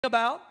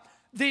about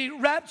the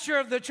rapture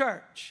of the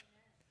church.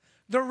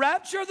 The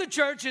rapture of the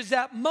church is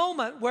that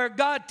moment where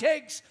God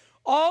takes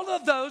all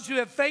of those who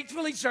have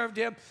faithfully served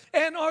him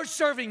and are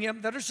serving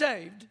him that are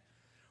saved,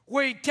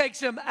 where he takes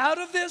them out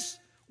of this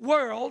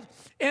world,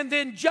 and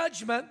then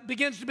judgment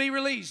begins to be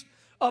released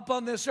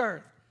upon this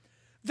earth.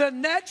 The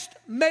next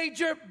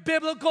major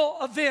biblical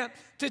event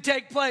to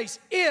take place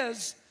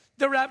is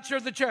the rapture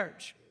of the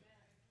church.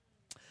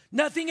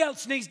 Nothing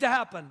else needs to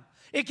happen.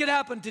 It could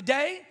happen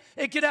today.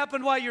 It could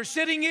happen while you're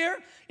sitting here.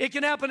 It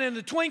can happen in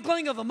the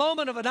twinkling of a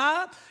moment of an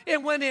eye.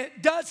 And when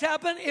it does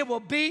happen, it will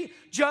be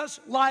just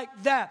like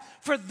that.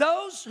 For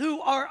those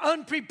who are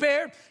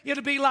unprepared,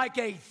 it'll be like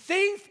a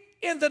thief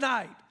in the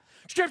night.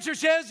 Scripture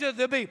says that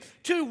there'll be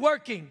two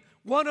working.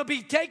 One will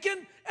be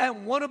taken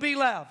and one will be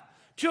left.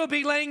 Two will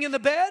be laying in the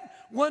bed.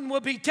 One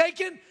will be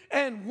taken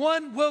and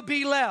one will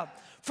be left.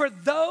 For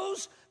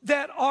those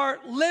that are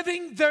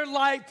living their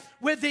life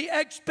with the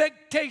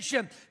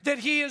expectation that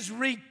he is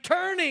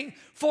returning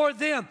for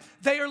them.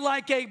 They are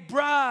like a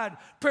bride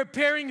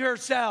preparing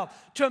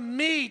herself to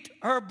meet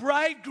her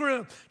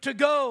bridegroom, to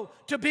go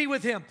to be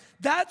with him.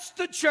 That's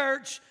the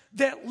church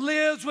that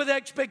lives with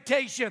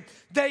expectation.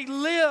 They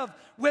live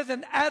with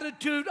an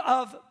attitude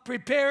of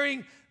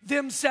preparing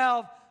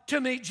themselves to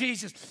meet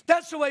Jesus.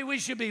 That's the way we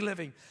should be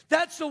living.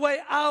 That's the way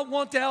I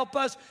want to help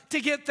us to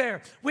get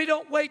there. We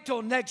don't wait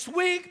till next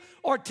week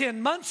or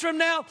 10 months from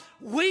now.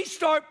 We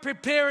start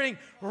preparing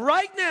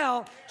right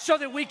now so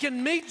that we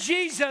can meet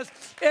Jesus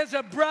as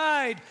a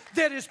bride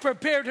that has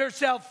prepared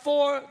herself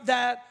for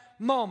that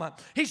moment.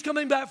 He's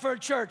coming back for a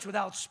church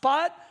without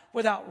spot,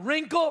 without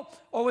wrinkle,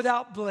 or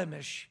without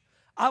blemish.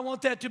 I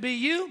want that to be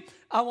you.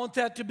 I want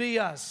that to be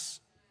us.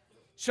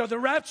 So the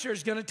rapture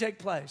is going to take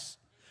place.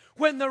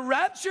 When the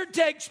rapture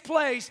takes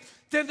place,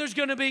 then there's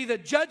going to be the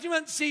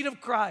judgment seat of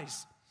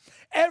Christ.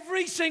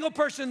 Every single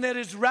person that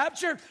is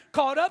raptured,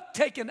 caught up,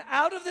 taken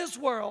out of this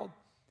world,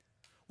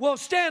 will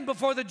stand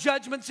before the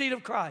judgment seat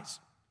of Christ.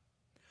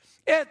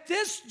 At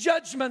this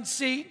judgment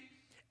seat,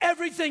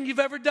 everything you've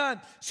ever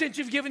done since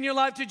you've given your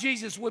life to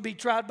Jesus will be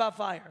tried by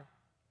fire.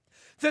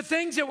 The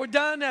things that were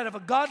done out of a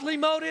godly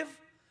motive,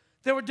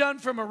 that were done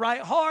from a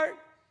right heart,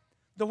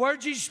 the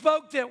words you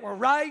spoke that were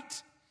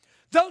right,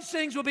 those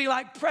things will be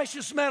like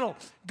precious metal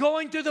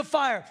going through the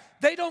fire.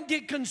 They don't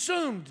get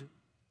consumed.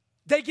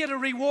 They get a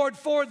reward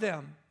for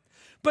them.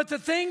 But the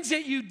things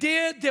that you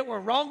did that were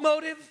wrong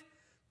motive,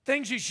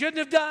 things you shouldn't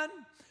have done,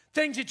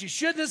 things that you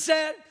shouldn't have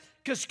said,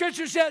 because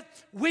Scripture says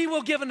we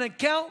will give an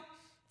account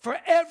for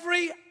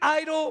every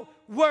idle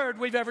word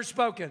we've ever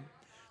spoken.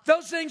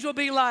 Those things will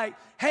be like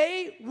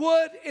hay,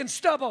 wood, and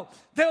stubble.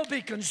 They'll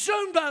be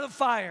consumed by the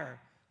fire.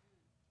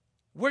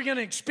 We're going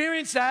to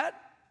experience that.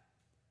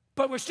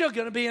 But we're still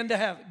going to be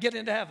get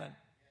into heaven.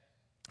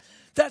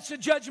 That's the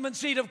judgment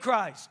seat of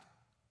Christ.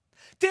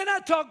 Then I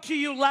talked to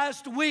you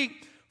last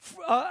week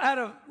out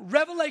of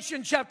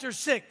Revelation chapter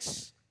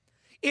 6.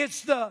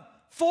 It's the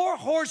four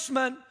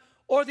horsemen,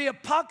 or the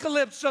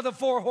apocalypse of the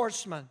four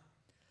horsemen.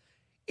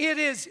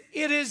 It's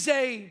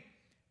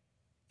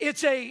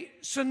a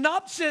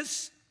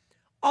synopsis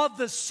of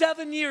the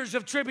 7 years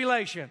of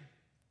tribulation.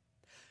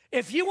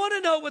 If you want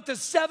to know what the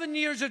 7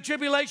 years of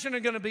tribulation are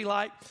going to be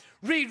like,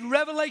 read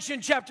Revelation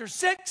chapter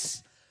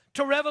 6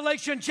 to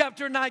Revelation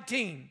chapter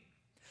 19.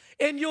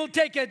 And you'll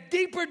take a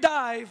deeper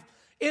dive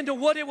into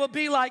what it will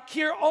be like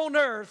here on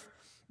earth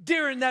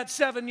during that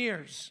 7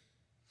 years.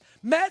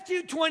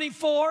 Matthew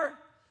 24,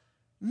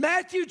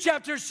 Matthew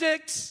chapter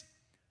 6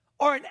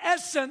 are in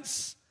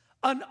essence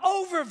an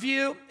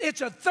overview.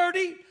 It's a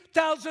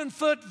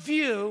 30,000-foot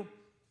view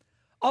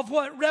of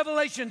what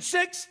Revelation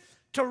 6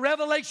 to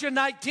Revelation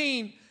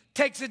 19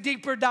 takes a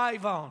deeper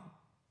dive on.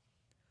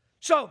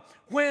 So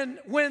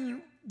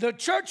when the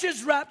church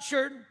is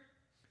raptured,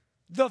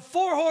 the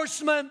four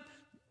horsemen,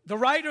 the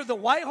rider of the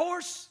white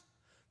horse,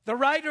 the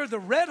rider of the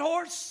red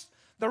horse,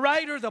 the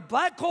rider of the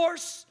black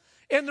horse,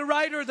 and the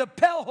rider of the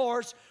pale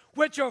horse,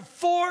 which are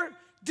four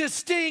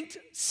distinct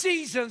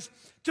seasons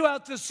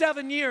throughout the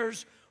 7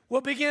 years,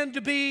 will begin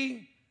to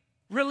be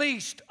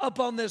released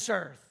upon this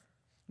earth.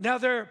 Now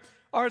there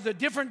are the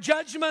different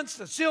judgments,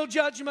 the seal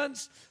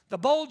judgments, the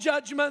bowl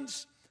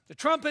judgments, the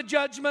trumpet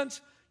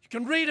judgments. You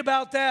can read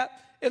about that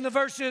in the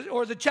verses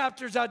or the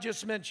chapters I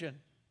just mentioned.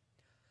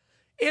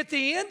 At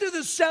the end of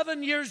the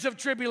 7 years of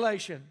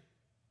tribulation,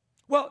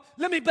 well,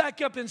 let me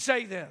back up and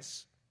say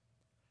this.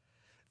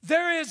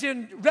 There is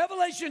in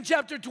Revelation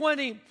chapter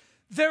 20,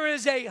 there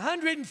is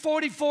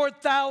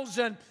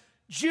 144,000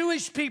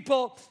 Jewish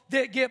people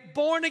that get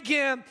born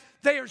again.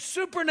 They are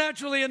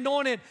supernaturally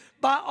anointed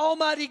by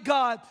Almighty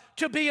God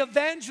to be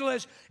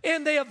evangelists,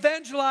 and they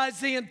evangelize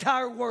the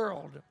entire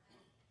world.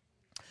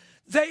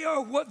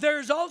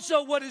 There's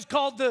also what is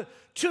called the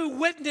two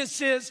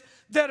witnesses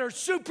that are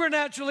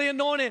supernaturally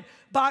anointed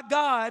by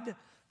God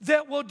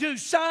that will do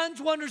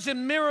signs, wonders,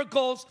 and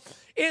miracles.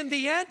 And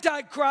the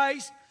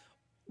Antichrist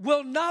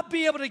will not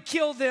be able to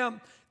kill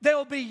them. They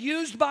will be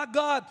used by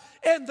God.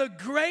 And the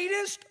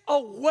greatest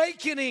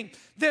awakening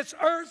this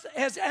earth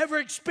has ever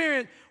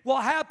experienced will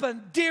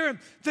happen during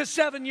the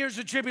 7 years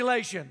of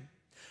tribulation.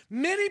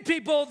 Many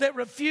people that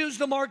refuse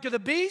the mark of the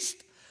beast,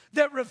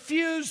 that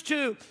refuse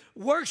to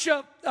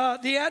worship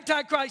the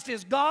Antichrist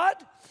as God,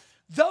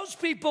 those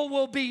people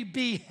will be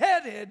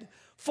beheaded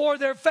for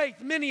their faith,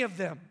 many of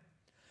them.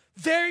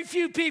 Very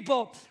few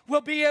people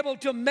will be able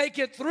to make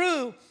it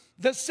through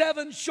the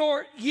 7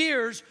 short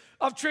years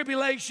of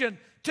tribulation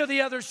to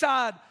the other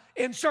side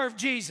and serve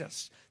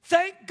Jesus.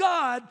 Thank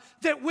God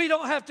that we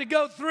don't have to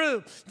go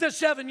through the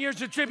 7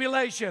 years of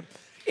tribulation.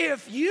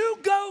 If you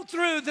go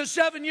through the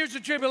 7 years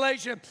of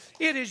tribulation,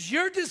 it is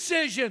your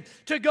decision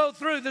to go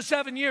through the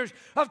 7 years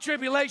of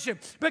tribulation,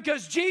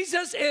 because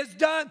Jesus has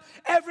done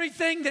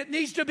everything that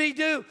needs to be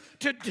done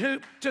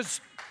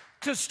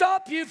to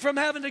stop you from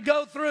having to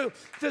go through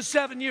the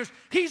 7 years.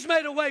 He's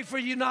made a way for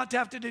you not to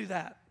have to do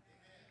that.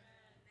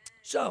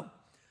 So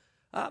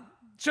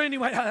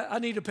anyway, I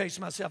need to pace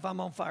myself. I'm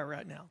on fire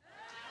right now.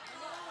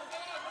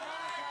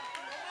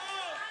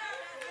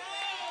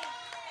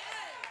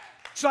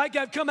 It's like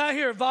I've come out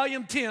here,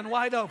 volume 10,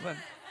 wide open.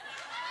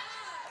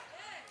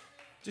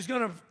 Just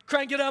going to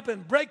crank it up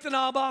and break the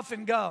knob off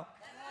and go.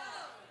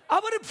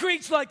 I'm going to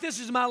preach like this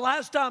is my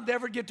last time to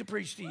ever get to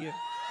preach to you.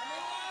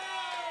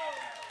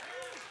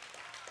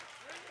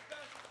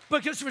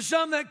 Because for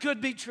some that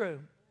could be true.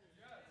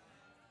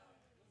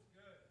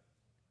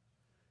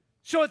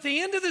 So at the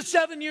end of the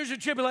 7 years of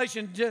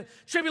tribulation, the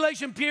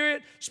tribulation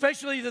period,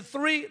 especially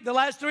the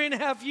last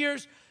 3.5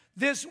 years,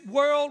 this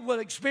world will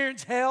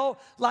experience hell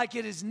like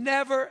it has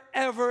never,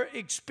 ever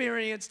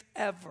experienced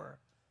ever.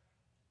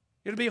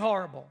 It'll be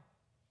horrible.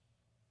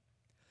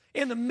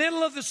 In the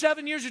middle of the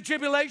 7 years of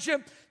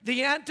tribulation,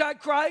 the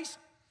Antichrist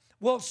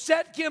will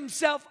set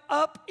himself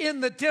up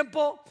in the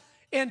temple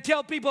and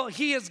tell people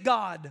he is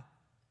God.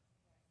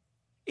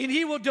 And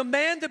he will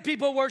demand that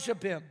people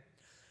worship him.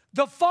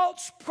 The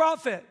false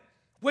prophet,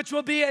 which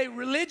will be a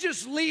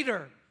religious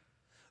leader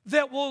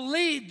that will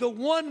lead the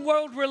one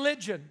world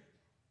religion,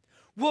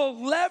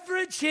 will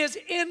leverage his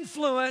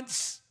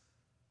influence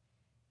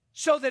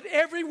so that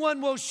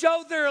everyone will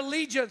show their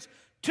allegiance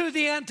to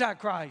the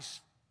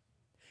Antichrist.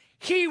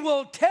 He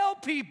will tell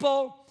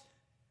people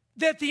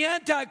that the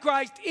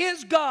Antichrist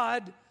is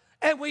God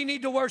and we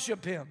need to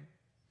worship him.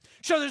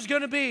 So there's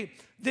going to be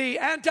the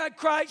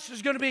Antichrist,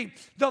 there's going to be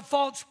the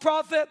false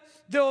prophet,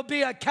 there will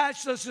be a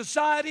cashless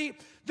society,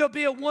 there'll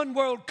be a one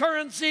world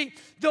currency,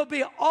 there'll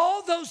be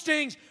all those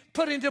things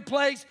put into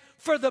place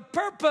for the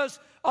purpose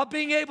of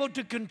being able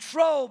to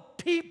control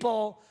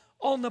people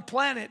on the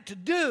planet to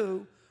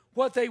do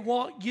what they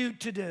want you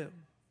to do.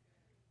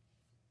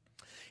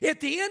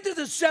 At the end of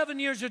the 7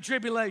 years of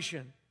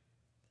tribulation,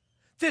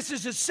 this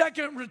is the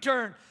second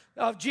return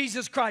of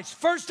Jesus Christ.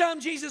 First time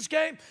Jesus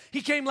came,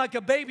 he came like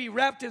a baby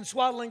wrapped in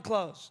swaddling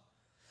clothes.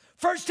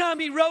 First time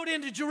he rode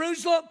into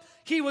Jerusalem,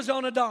 he was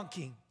on a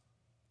donkey.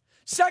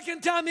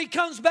 Second time he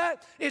comes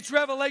back, it's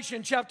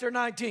Revelation chapter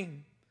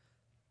 19.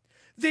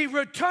 The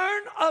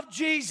return of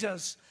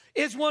Jesus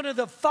is one of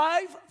the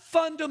 5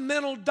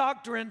 fundamental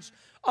doctrines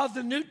of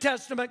the New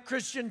Testament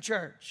Christian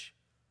church,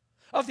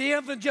 of the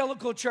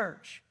evangelical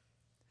church.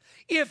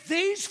 If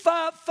these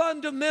 5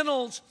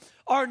 fundamentals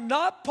are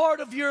not part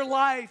of your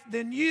life,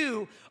 then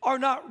you are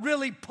not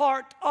really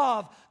part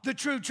of the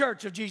true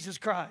church of Jesus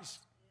Christ.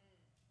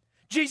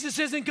 Jesus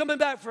isn't coming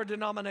back for a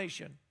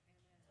denomination.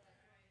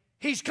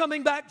 He's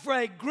coming back for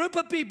a group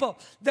of people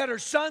that are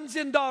sons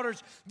and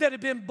daughters that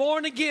have been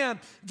born again,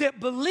 that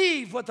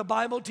believe what the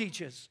Bible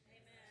teaches.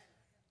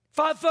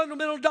 5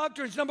 fundamental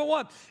doctrines. Number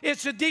 1,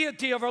 it's the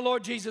deity of our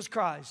Lord Jesus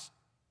Christ.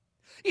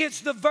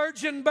 It's the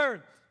virgin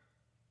birth.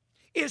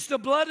 It's the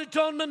blood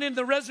atonement and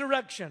the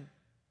resurrection.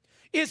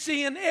 It's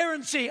the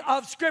inerrancy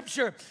of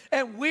Scripture.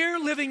 And we're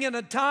living in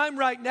a time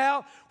right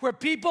now where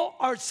people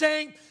are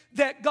saying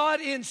that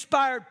God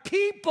inspired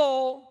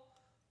people,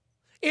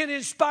 and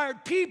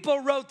inspired people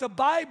wrote the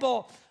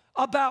Bible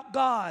about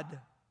God.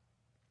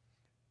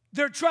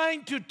 They're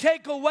trying to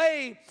take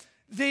away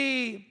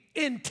the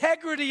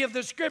integrity of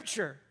the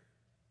Scripture.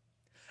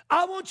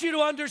 I want you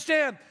to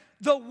understand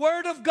the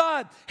Word of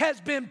God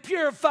has been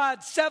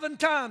purified 7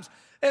 times,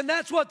 and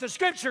that's what the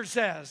Scripture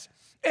says.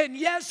 And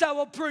yes, I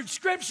will prove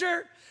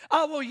Scripture.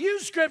 I will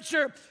use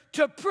Scripture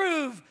to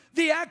prove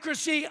the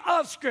accuracy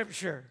of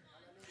Scripture.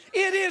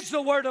 It is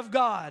the Word of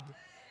God.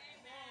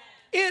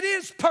 It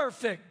is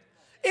perfect.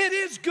 It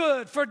is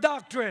good for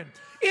doctrine.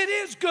 It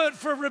is good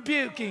for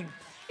rebuking.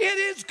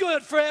 It is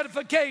good for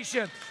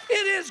edification.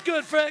 It is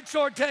good for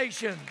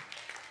exhortation.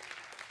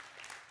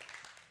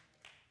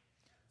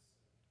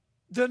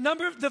 The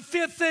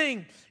 5th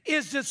thing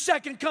is the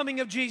second coming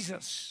of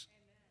Jesus.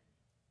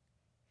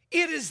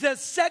 It is the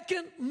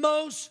second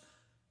most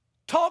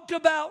talked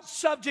about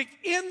subject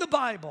in the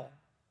Bible,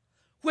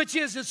 which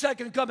is the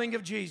second coming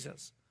of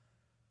Jesus.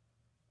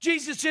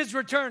 Jesus is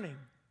returning.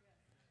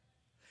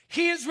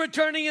 He is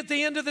returning at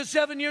the end of the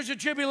 7 years of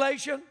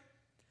tribulation,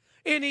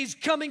 and he's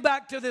coming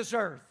back to this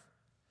earth.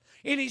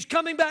 And he's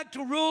coming back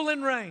to rule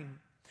and reign.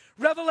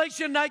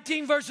 Revelation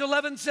 19 verse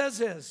 11 says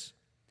this.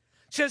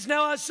 It says,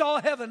 now I saw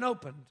heaven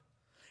opened,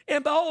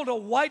 and behold, a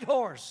white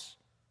horse.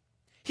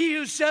 He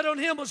who sat on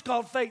him was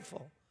called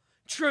Faithful,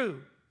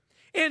 True,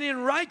 And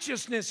in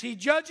righteousness he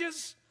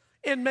judges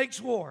and makes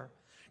war.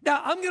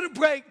 Now, I'm going to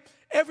break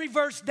every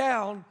verse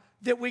down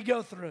that we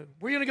go through.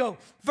 We're going to go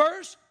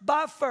verse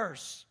by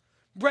verse.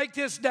 Break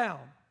this down.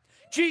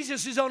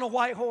 Jesus is on a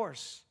white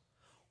horse.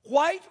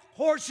 White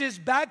horses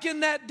back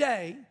in that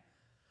day,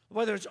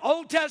 whether it's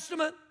Old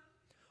Testament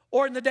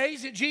or in the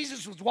days that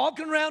Jesus was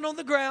walking around on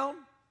the ground,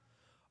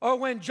 or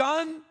when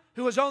John,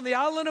 who was on the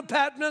island of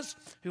Patmos,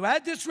 who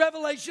had this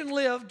revelation,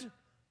 lived,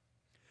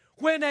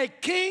 when a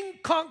king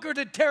conquered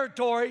a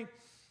territory,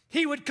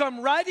 he would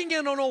come riding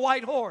in on a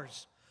white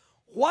horse.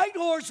 White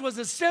horse was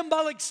a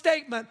symbolic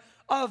statement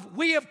of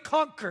we have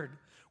conquered,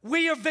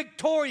 we are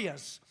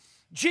victorious.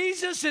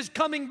 Jesus is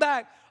coming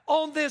back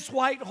on this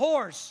white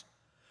horse.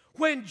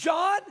 When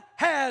John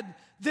had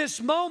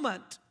this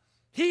moment,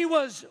 he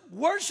was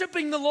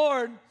worshiping the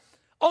Lord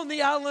on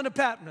the island of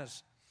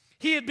Patmos.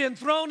 He had been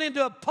thrown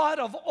into a pot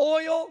of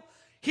oil.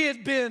 He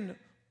had been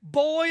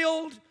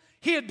boiled.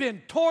 He had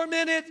been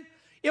tormented.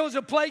 It was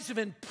a place of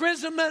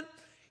imprisonment.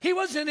 He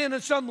wasn't in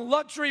some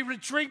luxury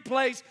retreat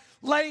place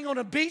laying on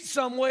a beach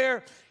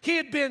somewhere. He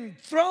had been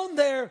thrown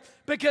there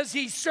because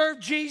he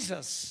served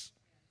Jesus.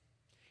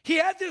 He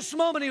had this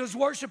moment, he was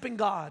worshiping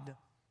God.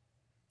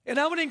 And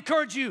I would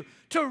encourage you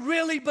to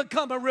really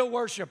become a real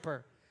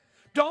worshiper.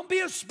 Don't be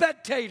a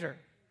spectator.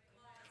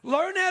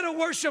 Learn how to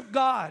worship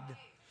God.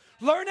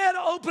 Learn how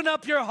to open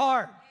up your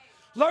heart.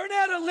 Learn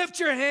how to lift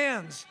your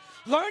hands.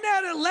 Learn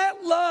how to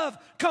let love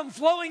come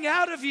flowing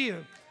out of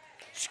you.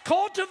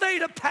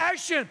 Cultivate a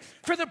passion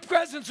for the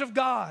presence of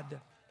God,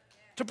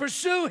 to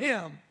pursue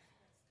Him.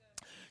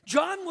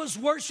 John was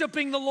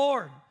worshiping the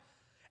Lord.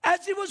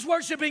 As he was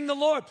worshiping the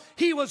Lord,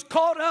 he was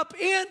caught up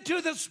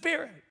into the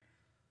Spirit.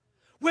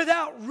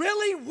 Without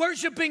really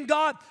worshiping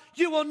God,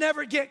 you will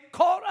never get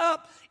caught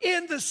up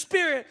in the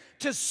Spirit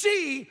to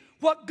see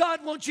what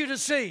God wants you to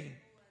see.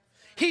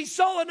 He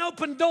saw an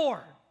open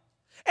door,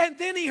 and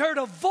then he heard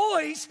a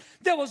voice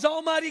that was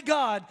Almighty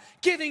God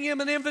giving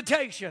him an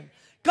invitation.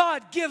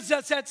 God gives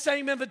us that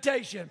same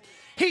invitation.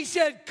 He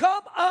said,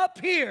 come up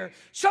here.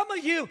 Some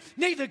of you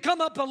need to come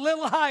up a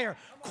little higher.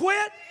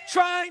 Quit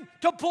trying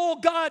to pull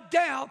God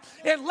down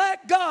and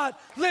let God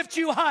lift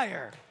you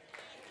higher.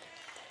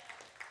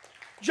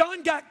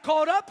 John got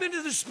caught up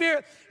into the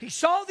Spirit. He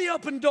saw the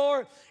open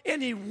door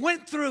and he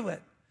went through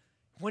it.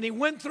 When he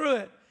went through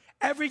it,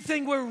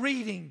 everything we're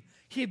reading,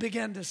 he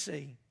began to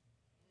see.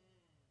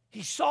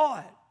 He saw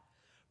it.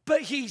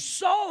 But he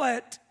saw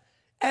it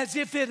as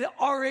if it had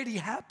already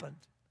happened.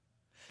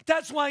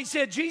 That's why he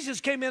said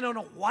Jesus came in on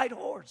a white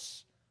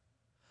horse.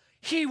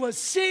 He was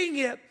seeing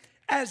it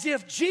as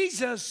if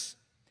Jesus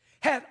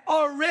had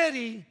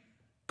already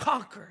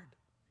conquered.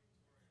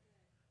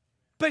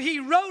 But he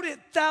wrote it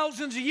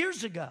thousands of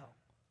years ago.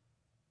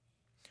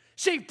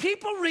 See,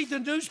 people read the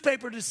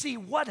newspaper to see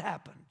what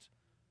happened.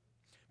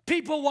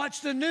 People watch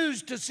the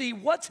news to see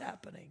what's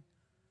happening.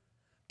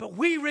 But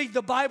we read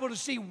the Bible to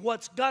see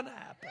what's going to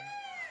happen.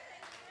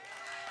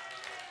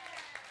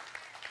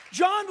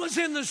 John was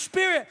in the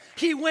Spirit.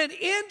 He went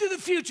into the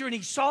future and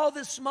he saw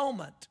this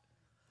moment.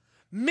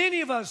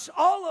 Many of us,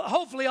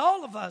 hopefully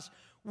all of us,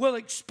 will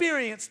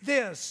experience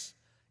this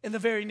in the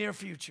very near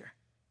future.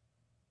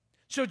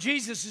 So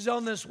Jesus is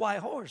on this white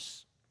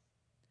horse.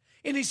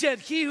 And he said,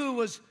 he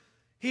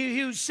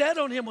who sat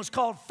on him was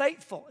called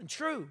faithful and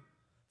true.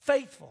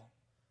 Faithful.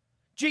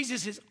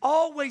 Jesus has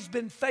always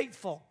been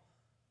faithful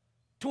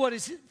to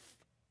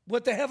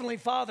what the Heavenly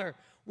Father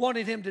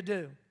wanted him to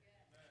do.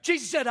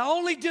 Jesus said, I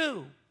only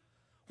do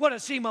what I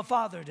see my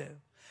Father do.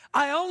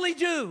 I only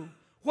do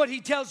what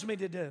He tells me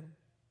to do.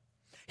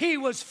 He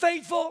was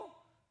faithful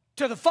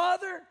to the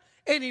Father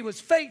and He was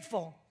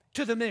faithful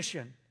to the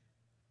mission.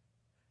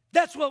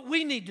 That's what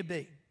we need to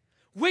be.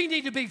 We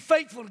need to be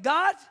faithful to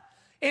God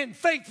and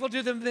faithful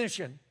to the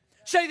mission.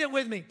 Say that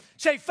with me.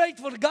 Say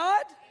faithful to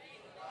God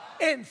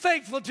and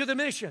faithful to the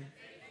mission.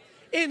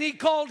 And He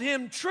called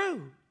him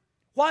true.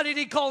 Why did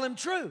He call him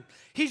true?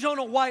 He's on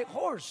a white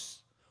horse.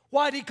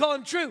 Why did He call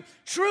him true?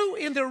 True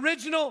in the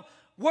original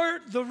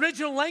word, the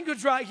original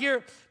language right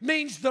here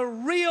means the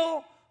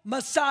real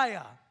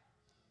Messiah.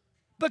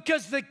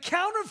 Because the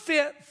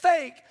counterfeit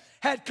fake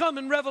had come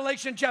in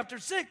Revelation chapter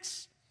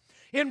 6.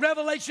 In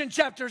Revelation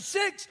chapter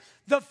 6,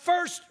 the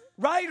first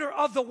rider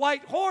of the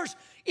white horse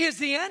is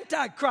the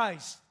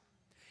Antichrist.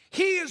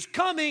 He is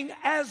coming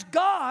as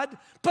God,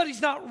 but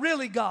He's not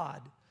really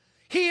God.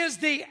 He is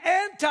the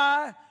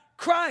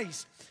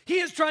Antichrist. He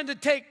is trying to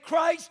take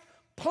Christ's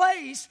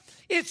place.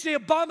 It's the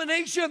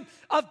abomination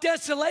of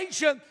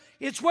desolation.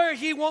 It's where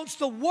He wants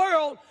the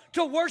world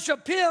to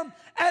worship Him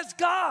as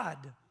God.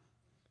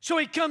 So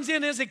He comes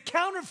in as a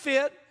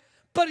counterfeit,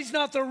 but He's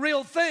not the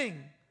real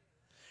thing.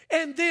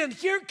 And then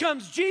here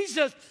comes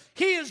Jesus.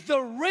 He is the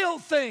real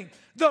thing,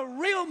 the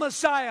real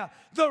Messiah,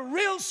 the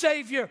real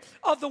Savior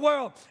of the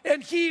world.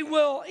 And He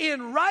will,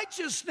 in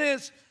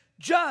righteousness,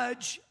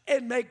 judge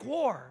and make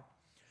war.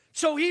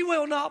 So He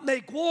will not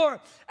make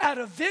war out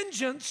of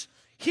vengeance.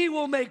 He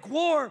will make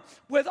war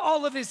with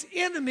all of His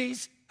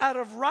enemies out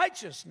of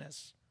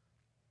righteousness.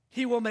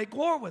 He will make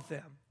war with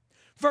them.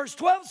 Verse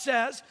 12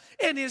 says,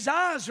 and his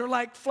eyes are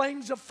like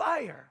flames of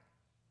fire.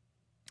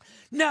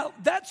 Now,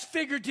 that's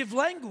figurative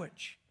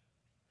language.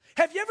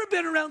 Have you ever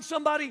been around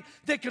somebody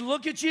that could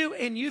look at you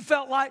and you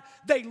felt like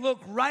they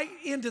looked right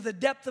into the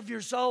depth of your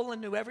soul and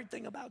knew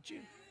everything about you?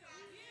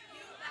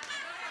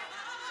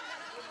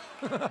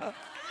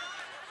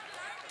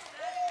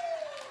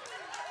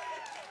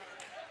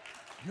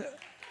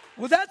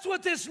 Well, that's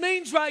what this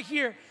means right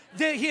here.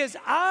 That his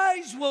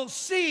eyes will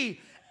see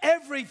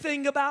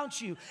everything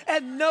about you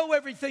and know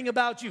everything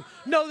about you.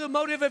 Know the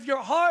motive of your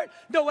heart,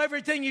 know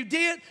everything you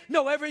did,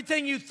 know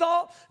everything you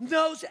thought,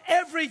 knows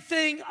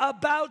everything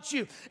about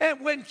you.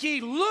 And when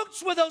he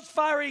looks with those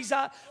fiery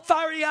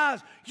eyes,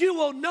 you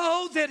will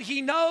know that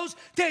he knows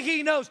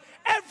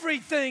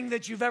everything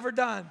that you've ever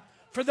done.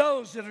 For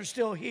those that are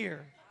still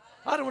here,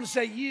 I don't want to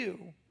say you,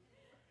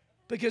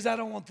 because I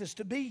don't want this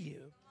to be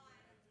you.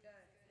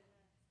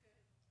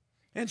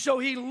 And so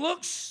he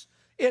looks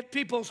at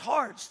people's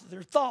hearts,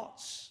 their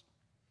thoughts.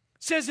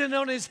 It says that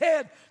on his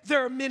head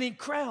there are many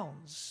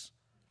crowns.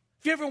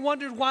 Have you ever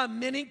wondered why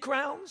many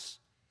crowns?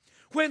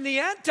 When the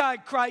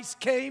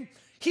Antichrist came,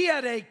 he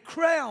had a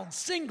crown,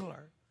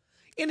 singular,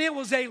 and it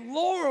was a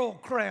laurel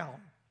crown,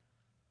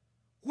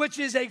 which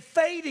is a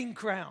fading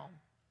crown.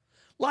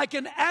 Like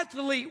an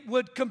athlete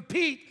would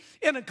compete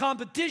in a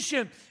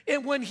competition,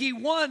 and when he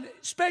won,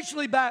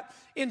 especially back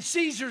in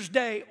Caesar's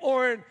day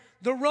or in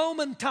the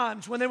Roman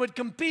times, when they would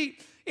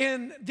compete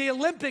in the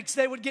Olympics,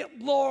 they would get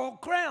laurel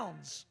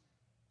crowns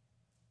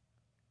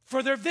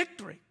for their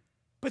victory,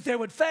 but they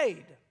would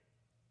fade.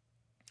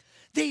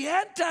 The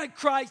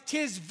Antichrist,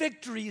 his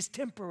victory is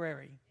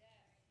temporary.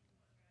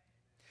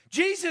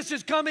 Jesus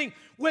is coming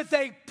with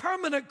a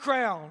permanent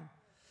crown.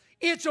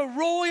 It's a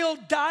royal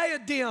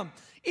diadem.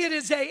 It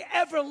is an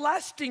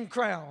everlasting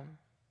crown.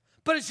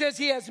 But it says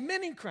he has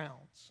many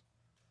crowns.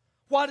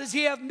 Why does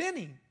he have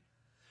many?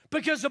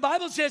 Because the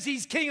Bible says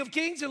he's King of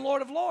Kings and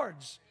Lord of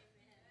Lords.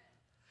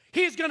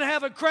 He's going to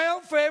have a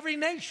crown for every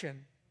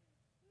nation.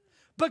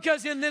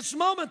 Because in this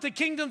moment, the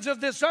kingdoms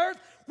of this earth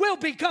will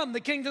become the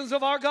kingdoms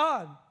of our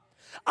God.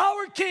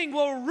 Our king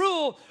will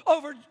rule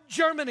over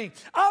Germany.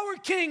 Our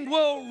king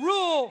will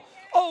rule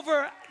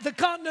over the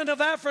continent of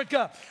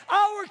Africa.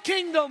 Our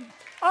king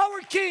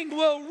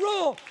will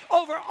rule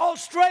over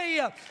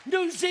Australia,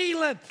 New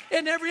Zealand,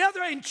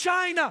 and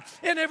China,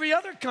 and every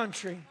other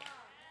country.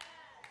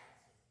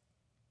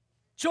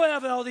 So he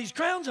had all these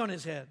crowns on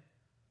his head.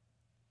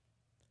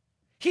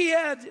 He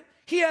had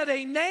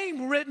a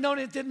name written on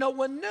it that no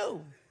one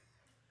knew.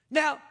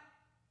 Now,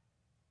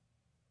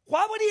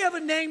 why would he have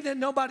a name that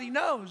nobody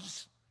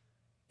knows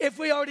if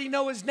we already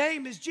know his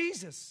name is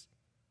Jesus?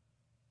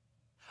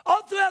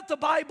 All throughout the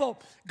Bible,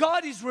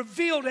 God has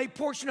revealed a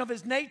portion of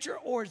his nature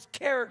or his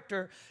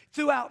character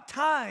throughout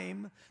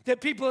time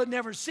that people had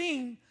never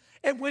seen.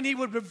 And when he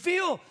would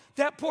reveal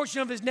that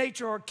portion of his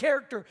nature or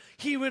character,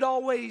 he would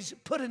always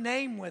put a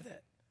name with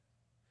it.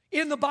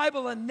 In the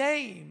Bible, a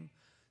name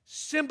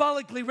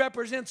symbolically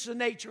represents the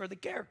nature or the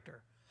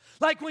character.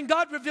 Like when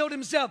God revealed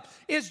himself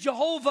is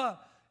Jehovah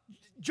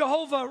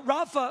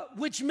Rapha,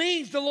 which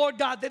means the Lord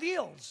God that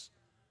heals.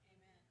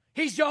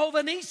 He's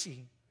Jehovah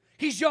Nisi.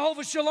 He's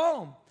Jehovah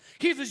Shalom.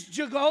 He was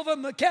Jehovah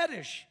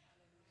Mekadesh.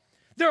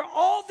 There are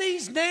all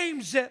these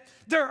names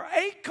there are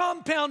 8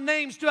 compound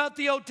names throughout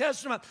the Old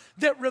Testament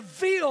that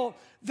reveal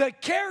the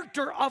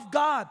character of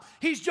God.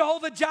 He's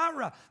Jehovah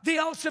Jireh, the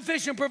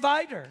all-sufficient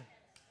provider.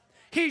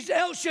 He's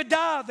El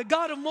Shaddai, the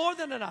God of more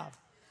than enough.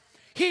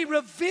 He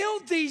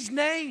revealed these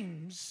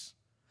names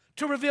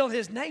to reveal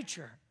his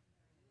nature.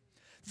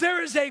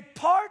 There is a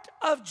part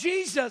of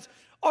Jesus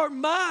our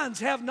minds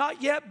have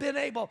not yet been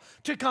able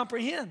to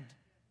comprehend.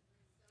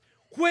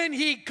 When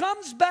he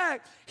comes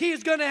back, he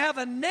is going to have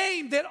a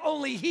name that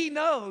only he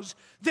knows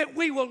that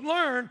we will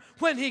learn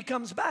when he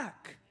comes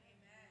back.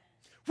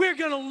 We're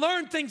going to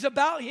learn things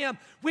about him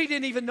we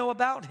didn't even know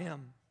about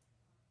him.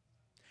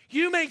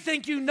 You may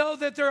think you know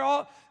that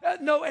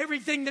know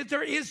everything that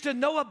there is to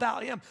know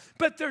about him,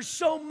 but there's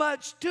so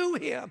much to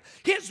him.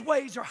 His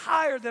ways are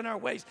higher than our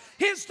ways.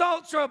 His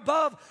thoughts are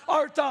above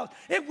our thoughts.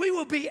 And we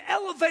will be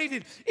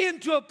elevated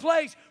into a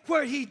place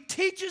where he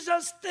teaches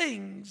us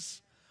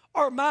things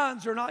our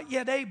minds are not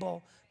yet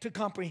able to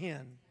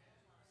comprehend.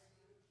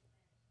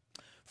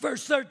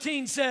 Verse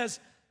 13 says,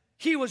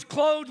 he was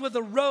clothed with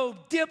a robe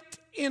dipped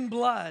in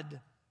blood,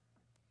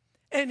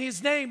 and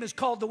his name is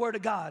called the Word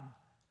of God.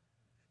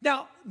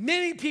 Now,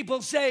 many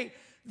people say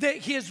that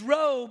his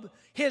robe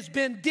has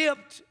been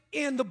dipped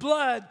in the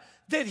blood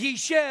that he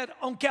shed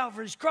on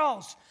Calvary's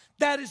cross.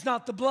 That is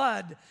not the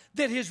blood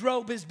that his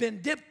robe has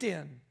been dipped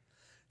in.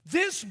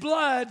 This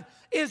blood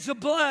is the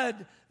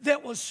blood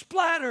that was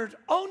splattered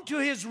onto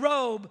his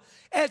robe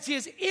as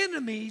his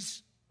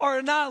enemies are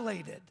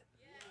annihilated.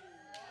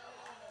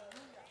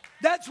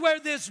 That's where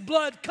this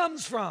blood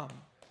comes from.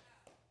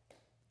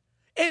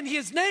 And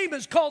his name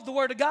is called the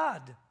Word of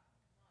God.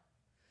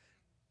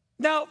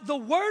 Now, the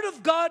Word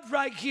of God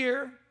right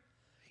here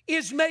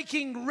is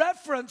making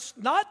reference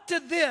not to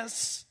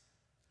this.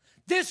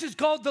 This is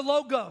called the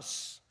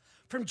Logos.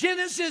 From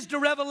Genesis to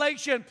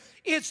Revelation,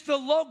 it's the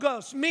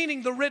Logos,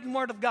 meaning the written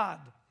word of God.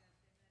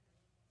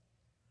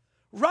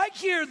 Right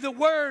here, the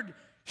word,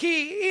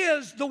 He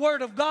is the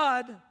Word of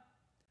God.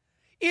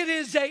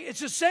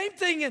 It's the same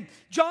thing in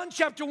John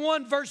chapter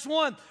 1, verse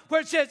 1, where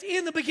it says,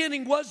 in the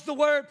beginning was the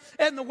Word,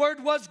 and the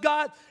Word was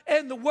God,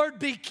 and the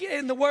Word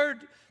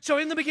so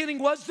in the beginning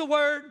was the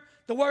Word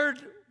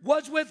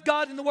was with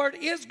God, and the Word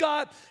is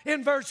God.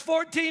 In verse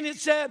 14 it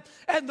said,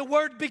 and the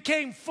Word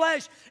became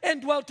flesh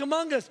and dwelt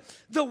among us.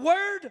 The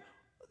Word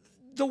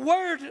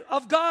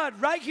of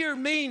God right here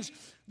means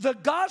the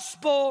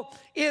gospel.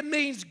 It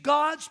means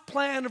God's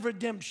plan of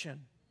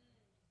redemption.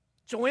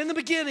 So in the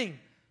beginning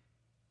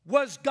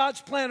was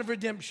God's plan of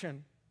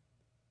redemption.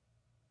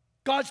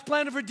 God's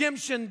plan of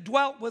redemption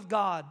dwelt with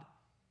God.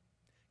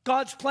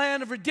 God's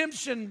plan of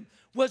redemption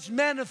was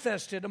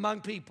manifested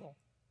among people.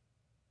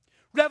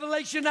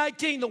 Revelation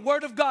 19, the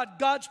Word of God,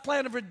 God's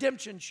plan of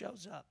redemption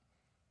shows up.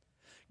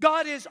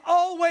 God has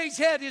always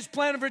had His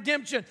plan of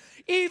redemption,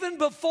 even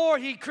before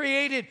He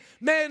created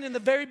man in the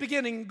very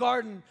beginning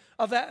garden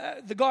of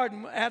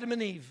Adam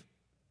and Eve.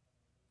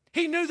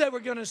 He knew they were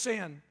going to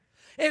sin.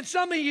 And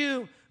some of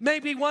you may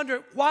be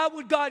wondering, why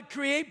would God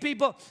create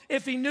people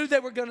if He knew they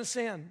were going to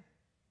sin?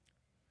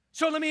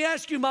 So let me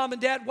ask you, Mom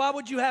and Dad, why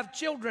would you have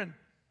children?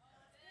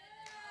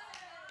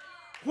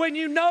 When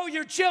you know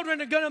your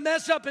children are going to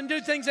mess up and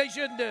do things they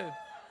shouldn't do.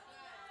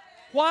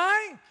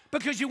 Why?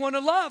 Because you want to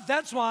love.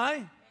 That's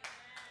why.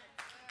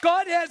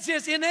 God has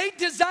this innate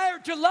desire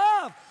to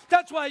love.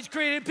 That's why He's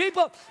created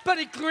people. But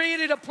He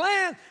created a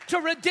plan to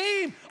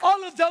redeem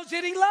all of those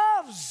that He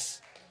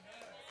loves.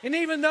 And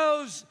even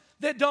those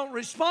that don't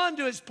respond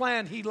to His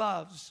plan, He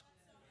loves.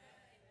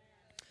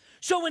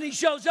 So when He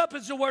shows up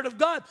as the Word of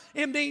God,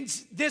 it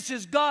means this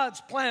is God's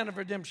plan of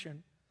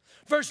redemption.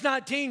 Verse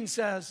 19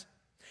 says,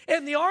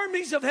 and the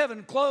armies of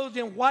heaven, clothed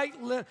in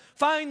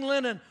fine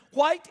linen,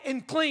 white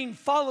and clean,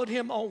 followed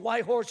Him on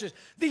white horses.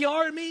 The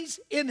armies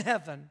in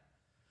heaven.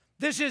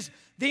 This is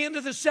the end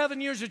of the 7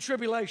 years of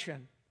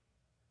tribulation.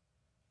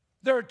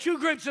 There are two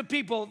groups of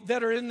people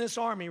that are in this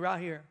army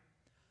right here.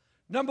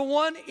 Number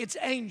one, it's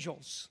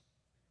angels.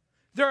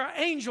 There are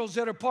angels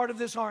that are part of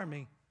this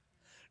army.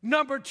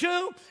 Number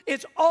two,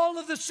 it's all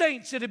of the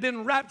saints that have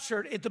been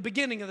raptured at the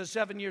beginning of the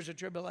 7 years of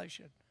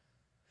tribulation.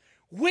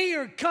 We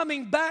are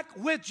coming back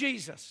with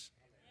Jesus.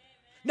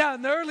 Now,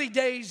 in the early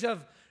days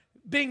of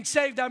being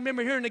saved, I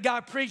remember hearing a guy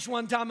preach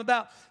one time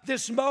about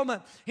this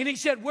moment. And he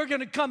said, we're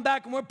going to come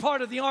back and we're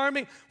part of the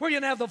army. We're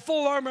going to have the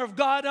full armor of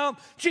God on.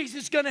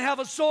 Jesus is going to have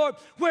a sword.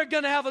 We're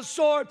going to have a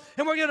sword.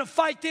 And we're going to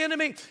fight the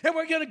enemy. And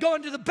we're going to go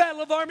into the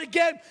battle of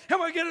Armageddon. And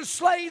we're going to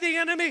slay the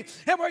enemy.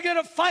 And we're going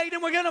to fight.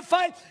 And we're going to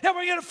fight. And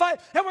we're going to fight.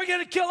 And we're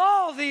going to kill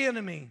all the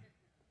enemy.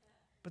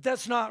 But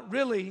that's not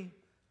really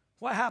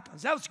what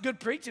happens. That was good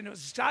preaching. I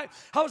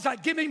was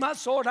like, give me my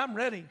sword. I'm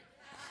ready.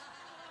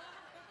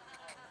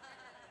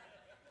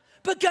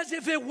 Because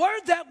if it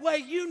were that way,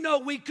 you know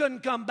we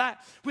couldn't come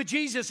back with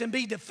Jesus and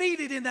be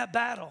defeated in that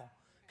battle.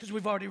 Because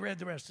we've already read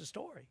the rest of the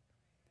story.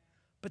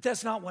 But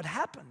that's not what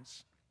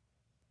happens.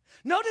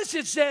 Notice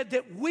it said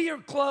that we are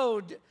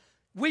clothed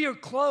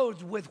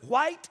with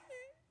white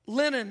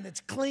linen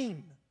that's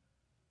clean.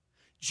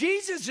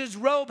 Jesus'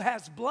 robe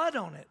has blood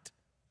on it.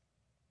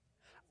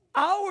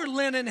 Our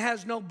linen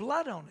has no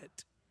blood on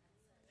it.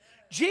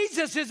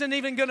 Jesus isn't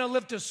even going to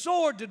lift a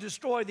sword to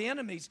destroy the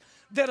enemies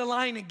that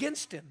align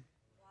against Him.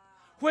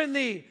 When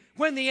the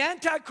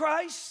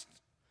Antichrist,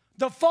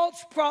 the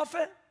false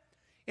prophet,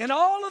 and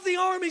all of the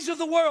armies of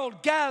the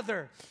world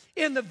gather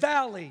in the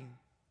valley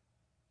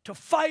to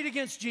fight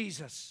against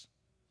Jesus,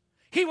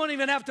 He won't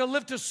even have to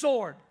lift a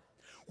sword.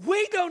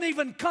 We don't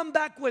even come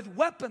back with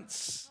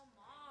weapons.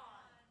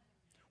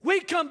 We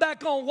come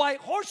back on white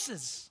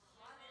horses.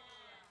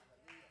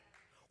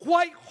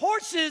 White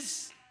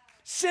horses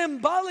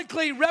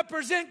symbolically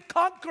represent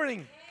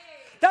conquering.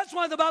 That's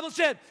why the Bible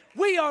said,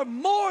 we are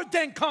more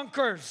than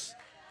conquerors.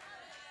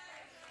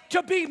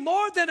 To be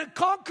more than a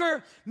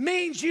conqueror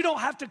means you don't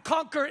have to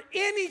conquer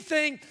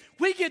anything.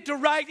 We get to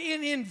ride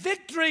in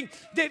victory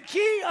that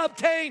He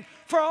obtained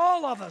for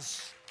all of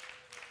us.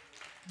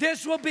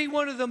 This will be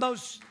one of the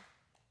most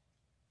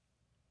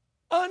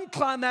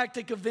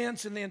unclimactic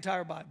events in the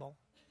entire Bible.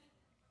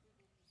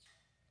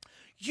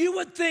 You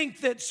would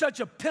think that such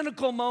a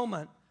pinnacle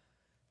moment,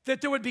 that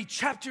there would be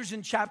chapters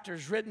and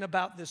chapters written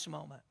about this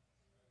moment.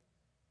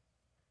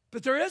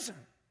 But there isn't.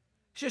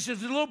 It's just a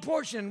little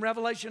portion in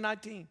Revelation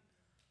 19.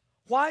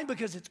 Why?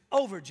 Because it's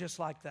over just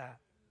like that.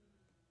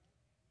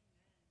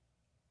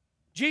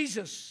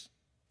 Jesus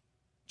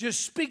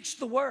just speaks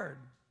the word,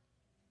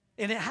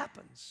 and it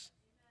happens.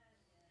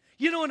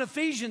 You know, in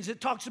Ephesians, it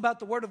talks about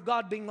the word of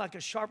God being like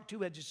a sharp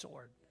two-edged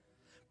sword,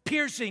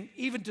 piercing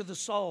even to the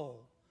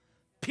soul,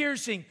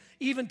 piercing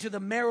even to the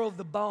marrow of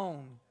the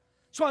bone.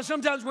 So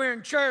sometimes we're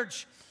in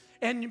church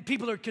and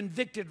people are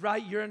convicted,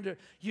 right?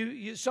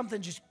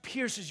 Something just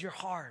pierces your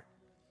heart.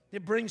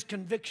 It brings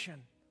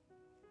conviction.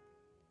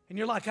 And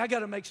you're like, I got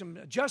to make some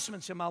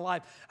adjustments in my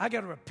life. I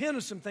got to repent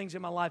of some things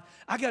in my life.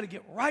 I got to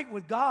get right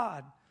with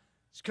God.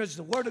 It's because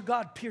the word of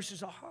God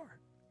pierces our heart.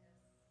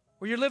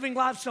 Or you're living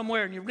life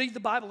somewhere and you read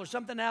the Bible or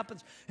something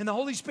happens and the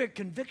Holy Spirit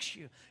convicts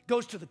you,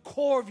 goes to the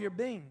core of your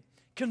being,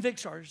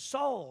 convicts our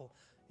soul.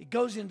 It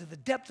goes into the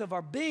depth of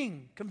our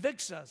being,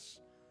 convicts us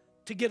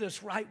to get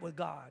us right with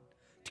God,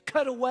 to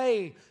cut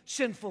away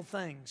sinful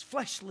things,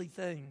 fleshly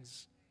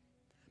things.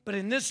 But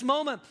in this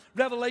moment,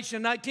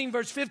 Revelation 19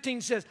 verse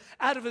 15 says,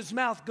 out of his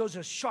mouth goes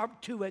a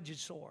sharp two-edged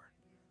sword,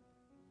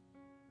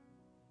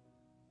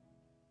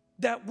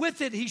 that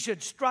with it he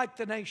should strike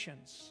the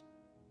nations.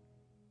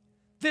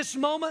 This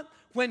moment,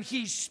 when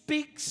he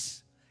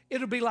speaks,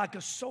 it'll be like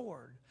a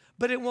sword,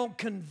 but it won't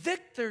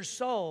convict their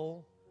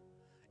soul.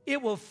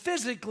 It will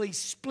physically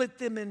split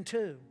them in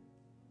two.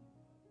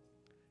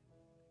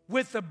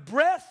 With the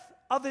breath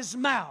of his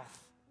mouth,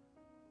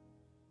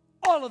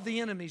 all of the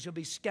enemies will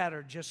be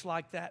scattered just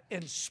like that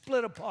and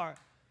split apart.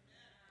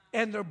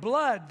 And their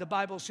blood, the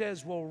Bible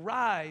says, will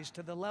rise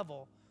to the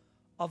level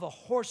of a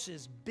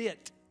horse's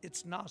bit,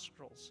 its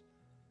nostrils.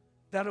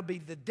 That'll be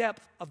the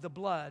depth of the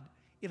blood.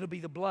 It'll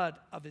be the blood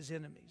of his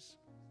enemies.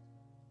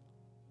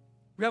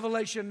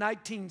 Revelation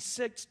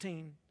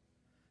 19:16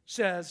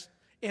 says,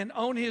 and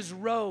on his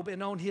robe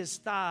and on his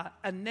thigh,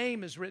 a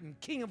name is written,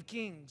 King of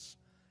Kings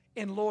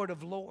and Lord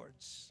of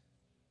Lords.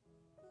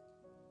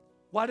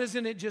 Why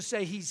doesn't it just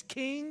say he's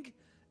king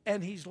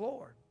and he's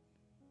Lord?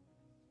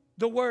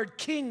 The word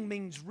king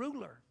means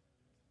ruler.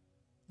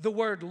 The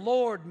word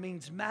Lord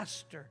means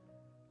master.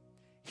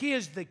 He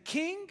is the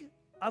King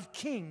of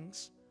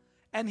kings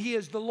and he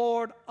is the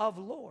Lord of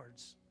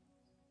lords.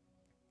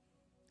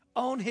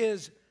 On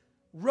his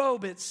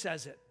robe it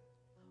says it.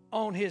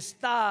 On his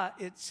thigh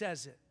it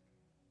says it.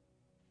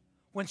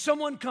 When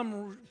someone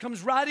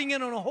comes riding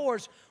in on a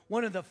horse,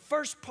 one of the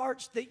first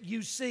parts that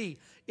you see,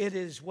 it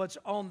is what's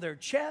on their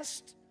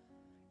chest,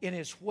 it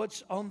is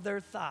what's on their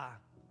thigh.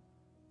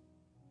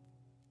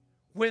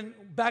 When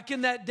back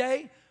in that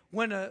day,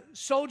 when a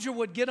soldier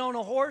would get on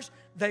a horse,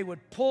 they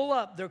would pull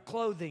up their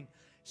clothing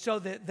so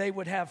that they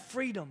would have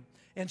freedom.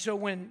 And so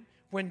when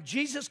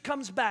Jesus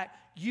comes back,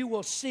 you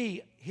will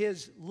see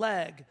his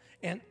leg,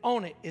 and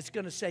on it, it's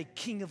going to say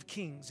King of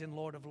Kings and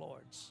Lord of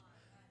Lords.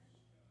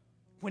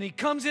 When he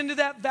comes into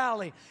that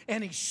valley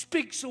and he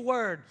speaks a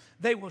word,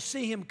 they will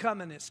see him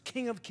coming as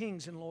King of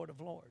Kings and Lord of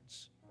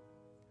Lords.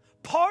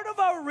 Part of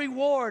our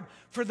reward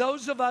for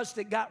those of us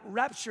that got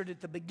raptured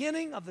at the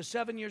beginning of the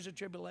 7 years of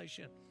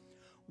tribulation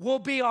will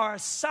be our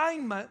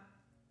assignment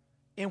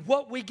in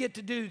what we get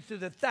to do through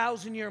the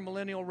 1,000-year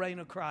millennial reign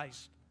of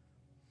Christ.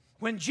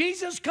 When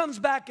Jesus comes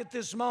back at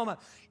this moment,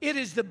 it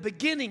is the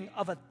beginning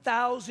of a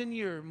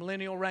 1,000-year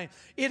millennial reign.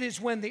 It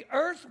is when the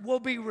earth will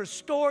be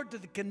restored to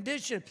the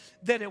condition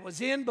that it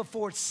was in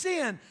before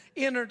sin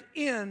entered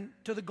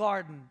into the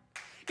garden.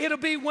 It'll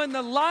be when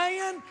the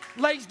lion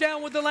lays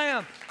down with the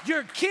lamb.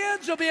 Your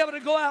kids will be able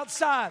to go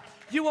outside.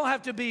 You won't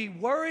have to be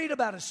worried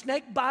about a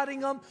snake biting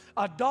them,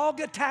 a dog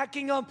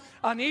attacking them,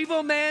 an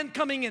evil man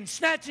coming and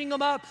snatching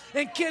them up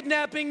and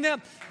kidnapping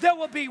them. There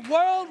will be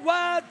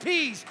worldwide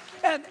peace.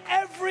 And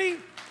every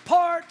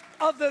part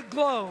of the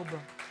globe,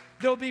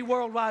 there will be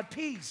worldwide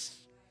peace.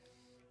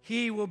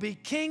 He will be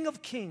King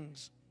of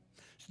Kings.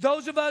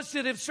 Those of us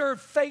that have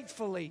served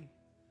faithfully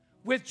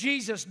with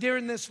Jesus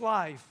during this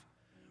life,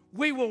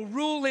 we will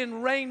rule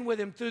and reign with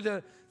him through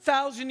the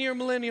 1,000-year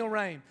millennial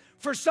reign.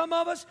 For some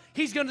of us,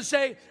 he's going to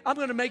say, I'm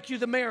going to make you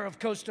the mayor of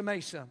Costa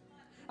Mesa.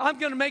 I'm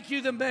going to make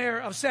you the mayor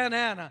of Santa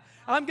Ana.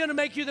 I'm going to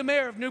make you the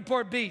mayor of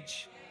Newport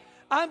Beach.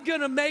 I'm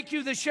going to make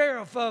you the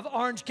sheriff of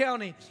Orange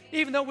County,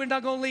 even though we're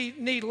not going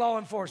to need law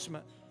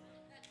enforcement.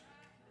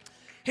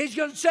 He's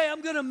going to say,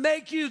 I'm going to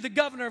make you the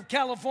governor of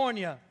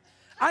California.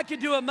 I could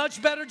do a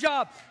much better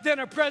job than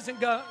our present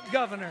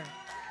governor.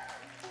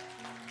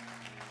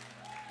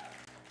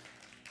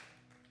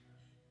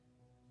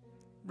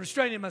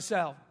 Restraining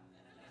myself.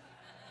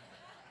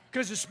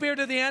 Because the spirit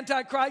of the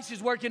Antichrist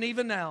is working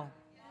even now.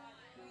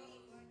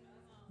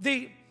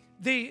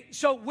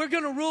 So we're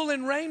going to rule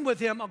and reign with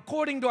him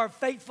according to our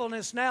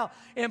faithfulness now.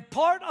 And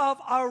part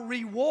of our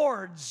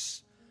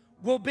rewards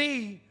will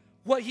be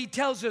what he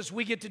tells us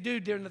we get to do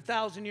during the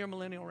 1,000-year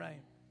millennial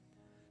reign.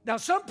 Now,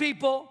 some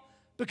people,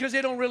 because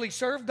they don't really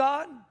serve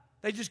God,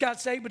 they just got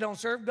saved but don't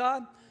serve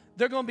God,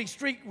 they're going to be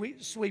street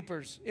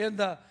sweepers in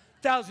the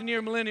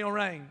 1,000-year millennial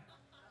reign.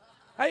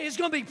 Hey, it's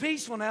going to be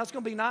peaceful now. It's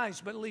going to be nice,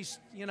 but at least,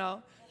 you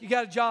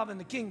got a job in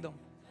the kingdom.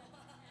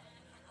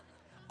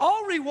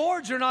 All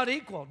rewards are not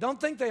equal. Don't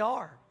think they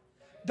are.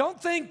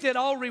 Don't think that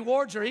all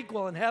rewards are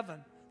equal in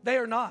heaven. They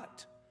are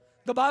not.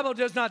 The Bible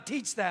does not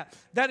teach that.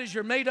 That is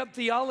your made-up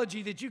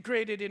theology that you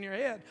created in your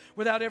head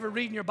without ever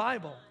reading your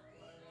Bible.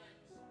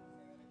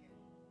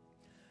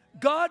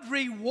 God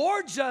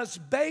rewards us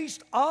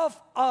based off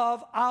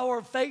of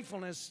our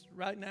faithfulness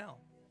right now.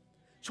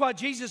 That's why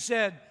Jesus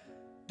said,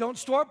 don't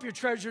store up your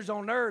treasures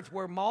on earth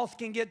where moth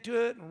can get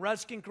to it and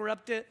rust can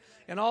corrupt it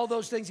and all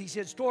those things. He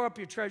said, store up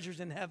your treasures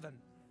in heaven.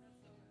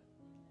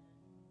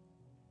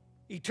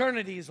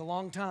 Eternity is a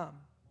long time.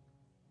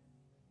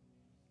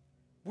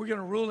 We're going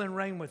to rule and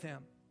reign with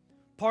him.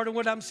 Part of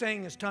what I'm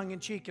saying is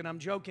tongue-in-cheek, and I'm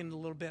joking a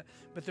little bit,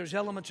 but there's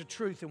elements of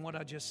truth in what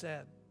I just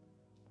said.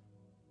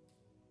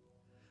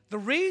 The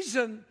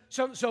reason,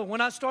 so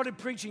when I started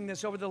preaching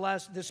this over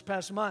this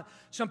past month,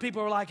 some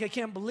people were like, I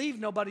can't believe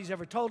nobody's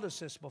ever told us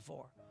this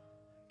before.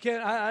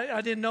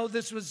 I didn't know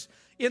this was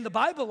in the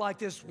Bible like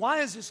this.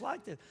 Why is this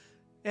like this?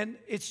 And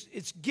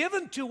it's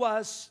given to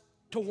us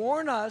to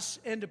warn us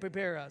and to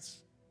prepare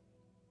us.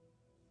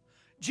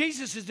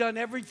 Jesus has done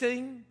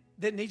everything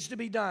that needs to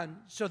be done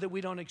so that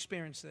we don't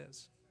experience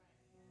this.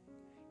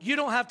 You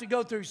don't have to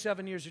go through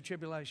 7 years of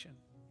tribulation.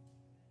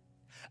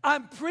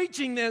 I'm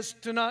preaching this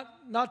to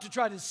not to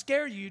try to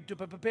scare you, to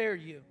prepare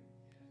you.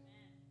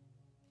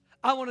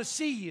 I want to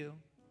see you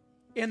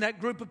in that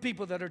group of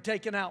people that are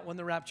taken out when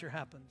the rapture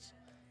happens.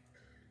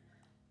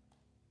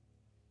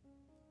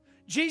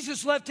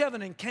 Jesus left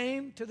heaven and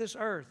came to this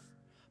earth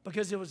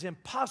because it was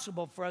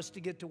impossible for us to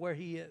get to where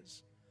He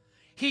is.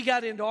 He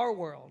got into our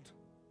world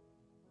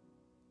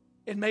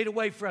and made a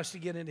way for us to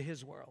get into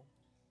His world.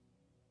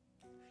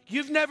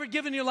 You've never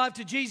given your life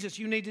to Jesus.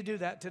 You need to do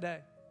that today.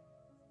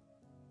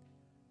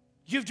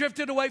 You've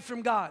drifted away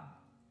from God.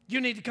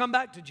 You need to come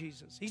back to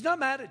Jesus. He's not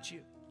mad at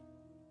you.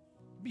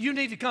 You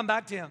need to come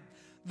back to Him.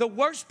 The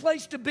worst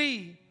place to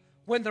be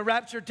when the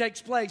rapture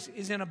takes place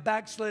is in a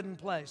backslidden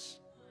place.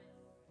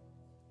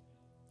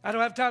 I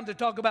don't have time to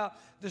talk about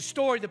the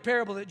story, the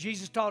parable that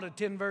Jesus taught of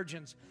 10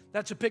 virgins.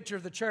 That's a picture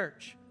of the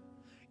church.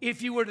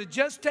 If you were to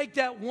just take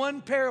that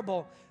one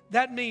parable,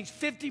 that means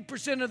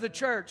 50% of the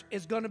church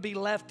is going to be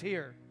left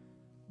here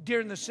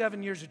during the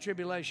 7 years of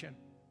tribulation.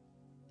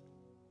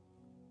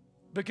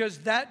 Because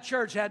that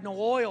church had no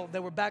oil.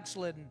 They were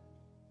backslidden.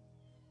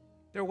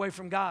 They're away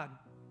from God.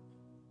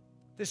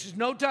 This is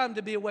no time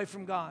to be away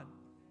from God.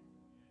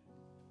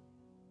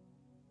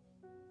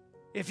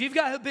 If you've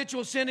got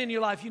habitual sin in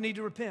your life, you need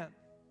to repent.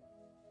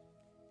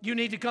 You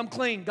need to come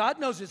clean. God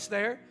knows it's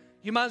there.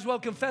 You might as well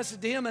confess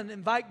it to Him and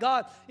invite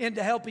God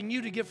into helping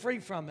you to get free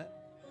from it.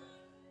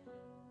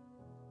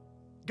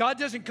 God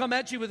doesn't come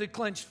at you with a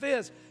clenched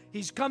fist.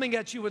 He's coming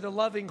at you with a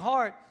loving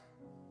heart.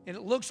 And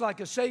it looks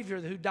like a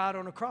Savior who died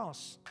on a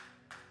cross.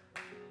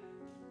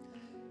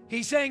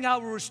 He's saying, I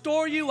will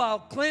restore you, I'll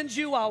cleanse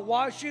you, I'll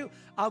wash you,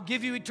 I'll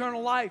give you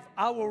eternal life.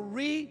 I will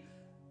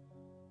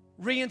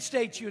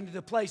reinstate you into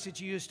the place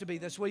that you used to be.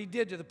 That's what He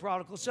did to the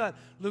prodigal son.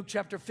 Luke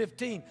chapter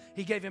 15.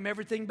 He gave him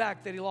everything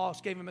back that he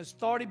lost. Gave him his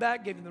authority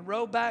back, gave him the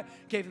robe back,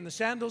 gave him the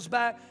sandals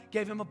back,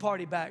 gave him a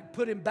party back.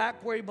 Put him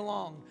back where he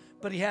belonged.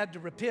 But he had to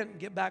repent and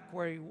get back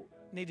where he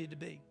needed to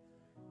be.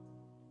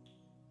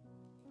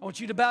 I want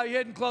you to bow your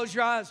head and close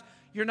your eyes.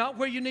 You're not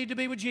where you need to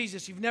be with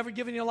Jesus. You've never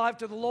given your life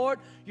to the Lord.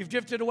 You've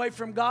drifted away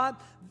from God.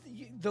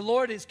 The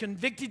Lord has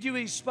convicted you.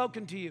 He's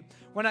spoken to you.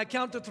 When I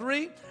count to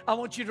 3, I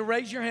want you to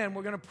raise your hand.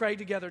 We're going to pray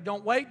together.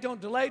 Don't wait.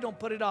 Don't delay. Don't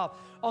put it off.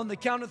 On the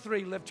count of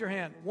 3, lift your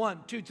hand.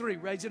 1, 2, 3.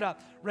 Raise it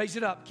up. Raise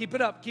it up. Keep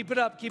it up. Keep it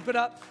up. Keep it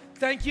up.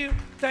 Thank you.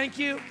 Thank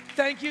you.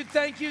 Thank you.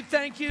 Thank you.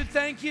 Thank you.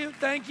 Thank you.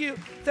 Thank you.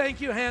 Thank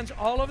you. Hands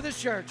all over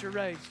this church are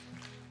raised.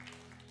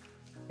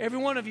 Every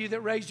one of you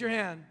that raised your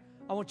hand,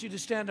 I want you to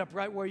stand up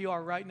right where you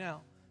are right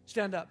now.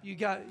 Stand up. You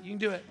got it. You can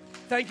do it.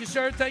 Thank you,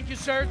 sir. Thank you,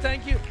 sir.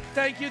 Thank you.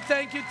 Thank you.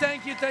 Thank you.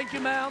 Thank you. Thank you,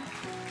 ma'am.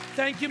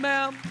 Thank you,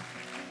 ma'am.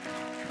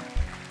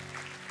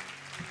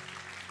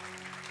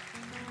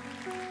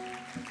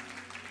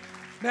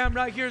 Ma'am,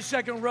 right here,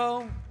 second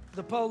row,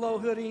 the polo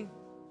hoodie.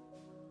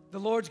 The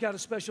Lord's got a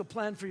special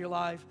plan for your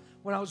life.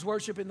 When I was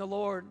worshiping the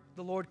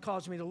Lord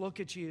caused me to look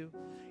at you,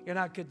 and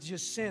I could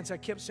just sense. I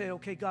kept saying,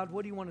 okay, God,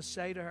 what do you want to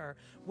say to her?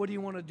 What do you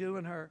want to do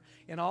in her?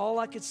 And all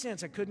I could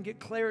sense, I couldn't get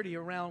clarity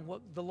around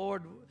what the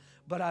Lord,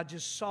 but I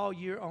just saw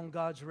you on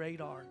God's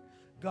radar.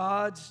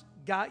 God's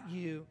got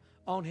you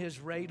on His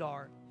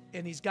radar.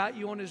 And He's got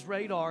you on His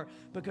radar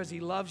because He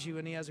loves you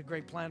and He has a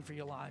great plan for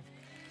your life.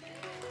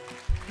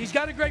 He's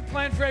got a great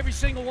plan for every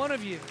single one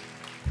of you.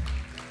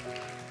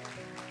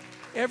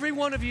 Every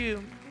one of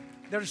you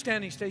that are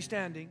standing, stay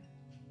standing.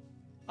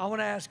 I want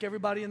to ask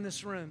everybody in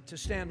this room to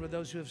stand with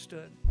those who have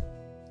stood.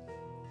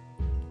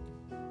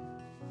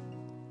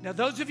 Now,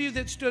 those of you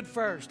that stood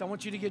first, I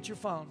want you to get your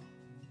phone.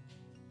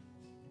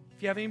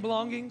 If you have any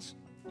belongings,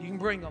 you can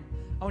bring them.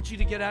 I want you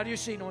to get out of your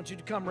seat and I want you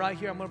to come right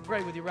here. I'm going to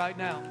pray with you right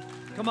now.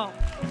 Come on.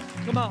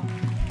 Come on.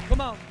 Come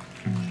on.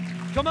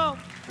 Come on.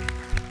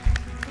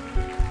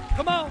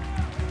 Come on.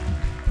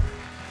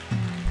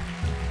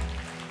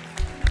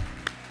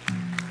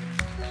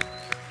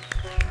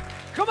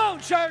 Come on,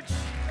 church.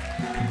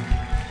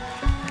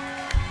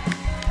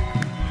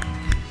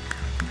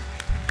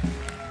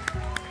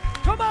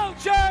 Come on,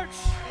 church.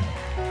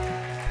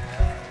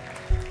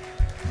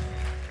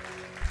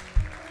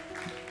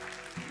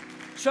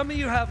 Some of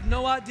you have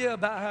no idea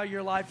about how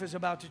your life is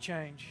about to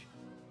change.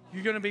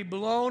 You're going to be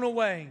blown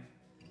away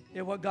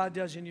at what God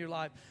does in your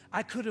life.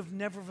 I could have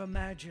never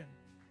imagined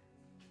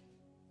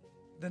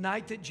the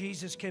night that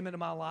Jesus came into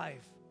my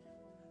life,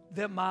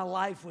 that my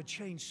life would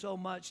change so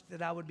much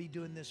that I would be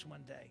doing this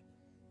one day.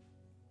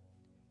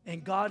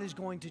 And God is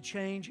going to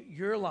change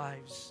your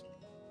lives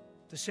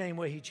the same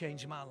way He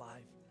changed my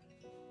life.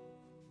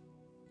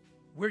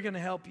 We're going to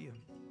help you.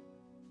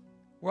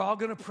 We're all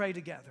going to pray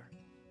together.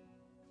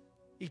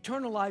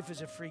 Eternal life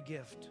is a free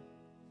gift.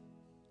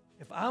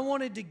 If I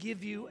wanted to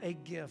give you a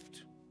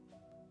gift,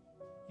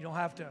 you don't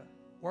have to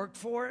work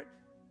for it.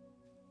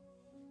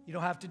 You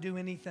don't have to do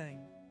anything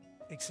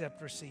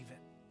except receive it.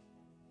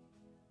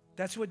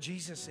 That's what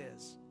Jesus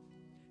is.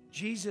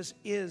 Jesus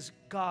is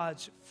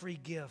God's free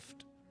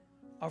gift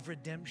of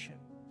redemption.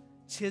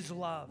 It's His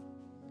love.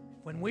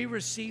 When we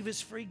receive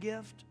His free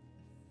gift,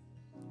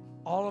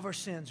 all of our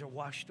sins are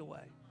washed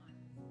away.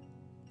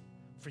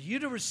 For you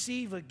to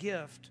receive a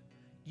gift,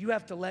 you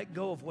have to let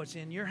go of what's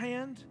in your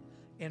hand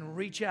and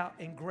reach out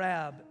and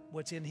grab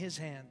what's in His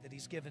hand that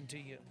He's given to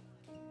you.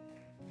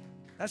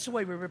 That's the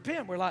way we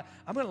repent. We're like,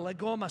 I'm going to let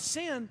go of my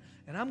sin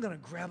and I'm going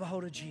to grab a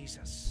hold of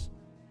Jesus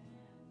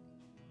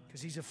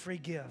because He's a free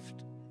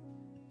gift.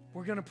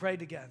 We're going to pray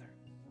together.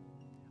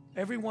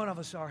 Every one of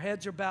us, our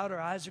heads are bowed, our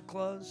eyes are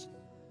closed.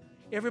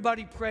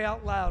 Everybody pray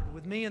out loud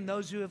with me and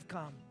those who have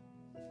come.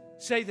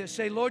 Say this.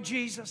 Say, Lord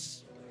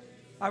Jesus,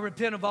 I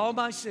repent of all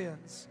my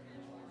sins.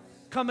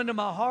 Come into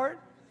my heart.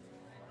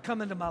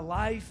 Come into my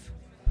life.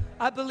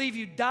 I believe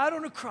you died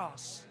on a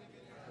cross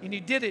and you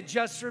did it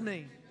just for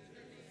me.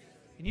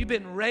 And you've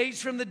been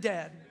raised from the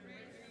dead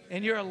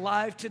and you're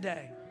alive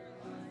today.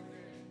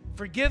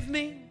 Forgive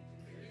me.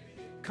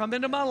 Come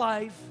into my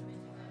life.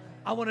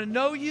 I want to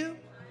know you.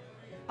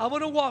 I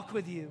want to walk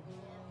with you.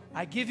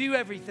 I give you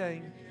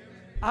everything.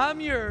 I'm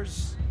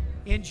yours.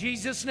 In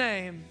Jesus'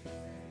 name,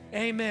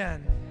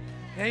 amen.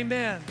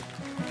 Amen.